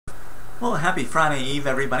Well, happy Friday Eve,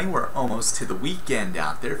 everybody. We're almost to the weekend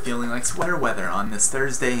out there, feeling like sweater weather on this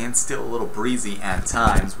Thursday, and still a little breezy at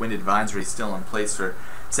times. Wind advisory still in place for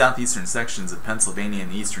southeastern sections of Pennsylvania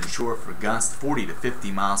and the eastern shore for gusts 40 to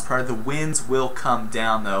 50 miles per hour. The winds will come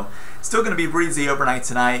down, though. Still going to be breezy overnight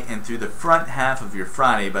tonight and through the front half of your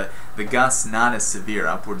Friday, but the gusts not as severe,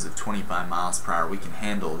 upwards of 25 miles per hour. We can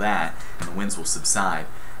handle that, and the winds will subside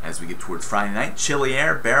as we get towards Friday night. Chilly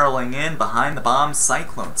air barreling in behind the bomb.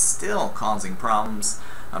 Cyclones still causing problems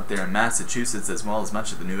up there in Massachusetts as well as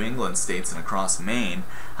much of the New England states and across Maine.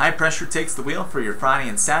 High pressure takes the wheel for your Friday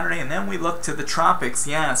and Saturday, and then we look to the tropics.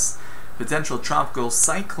 Yes, potential tropical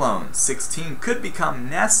cyclone 16 could become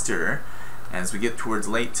Nestor as we get towards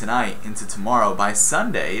late tonight into tomorrow. By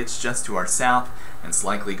Sunday, it's just to our south and it's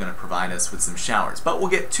likely going to provide us with some showers. But we'll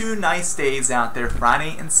get 2 nice days out there,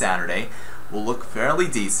 Friday and Saturday. Will look fairly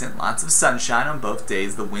decent. Lots of sunshine on both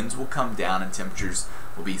days. The winds will come down and temperatures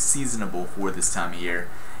will be seasonable for this time of year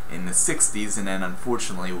in the 60s, and then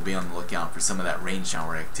unfortunately we'll be on the lookout for some of that rain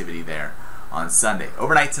shower activity there on Sunday.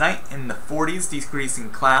 Overnight tonight in the 40s, decreasing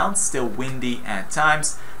clouds, still windy at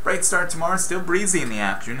times. Bright start tomorrow, still breezy in the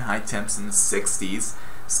afternoon, high temps in the 60s.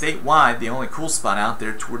 Statewide, the only cool spot out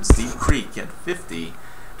there towards Deep Creek at 50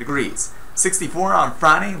 degrees. 64 on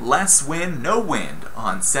Friday, less wind, no wind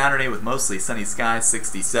on Saturday with mostly sunny skies.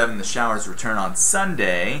 67, the showers return on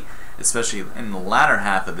Sunday, especially in the latter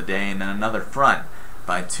half of the day, and then another front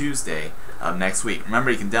by Tuesday of next week. Remember,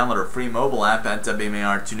 you can download our free mobile app at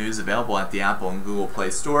WMAR2 News, available at the Apple and Google Play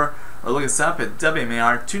Store, or look us up at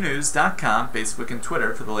WMAR2news.com, Facebook and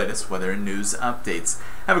Twitter for the latest weather and news updates.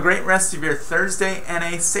 Have a great rest of your Thursday and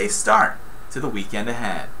a safe start to the weekend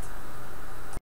ahead.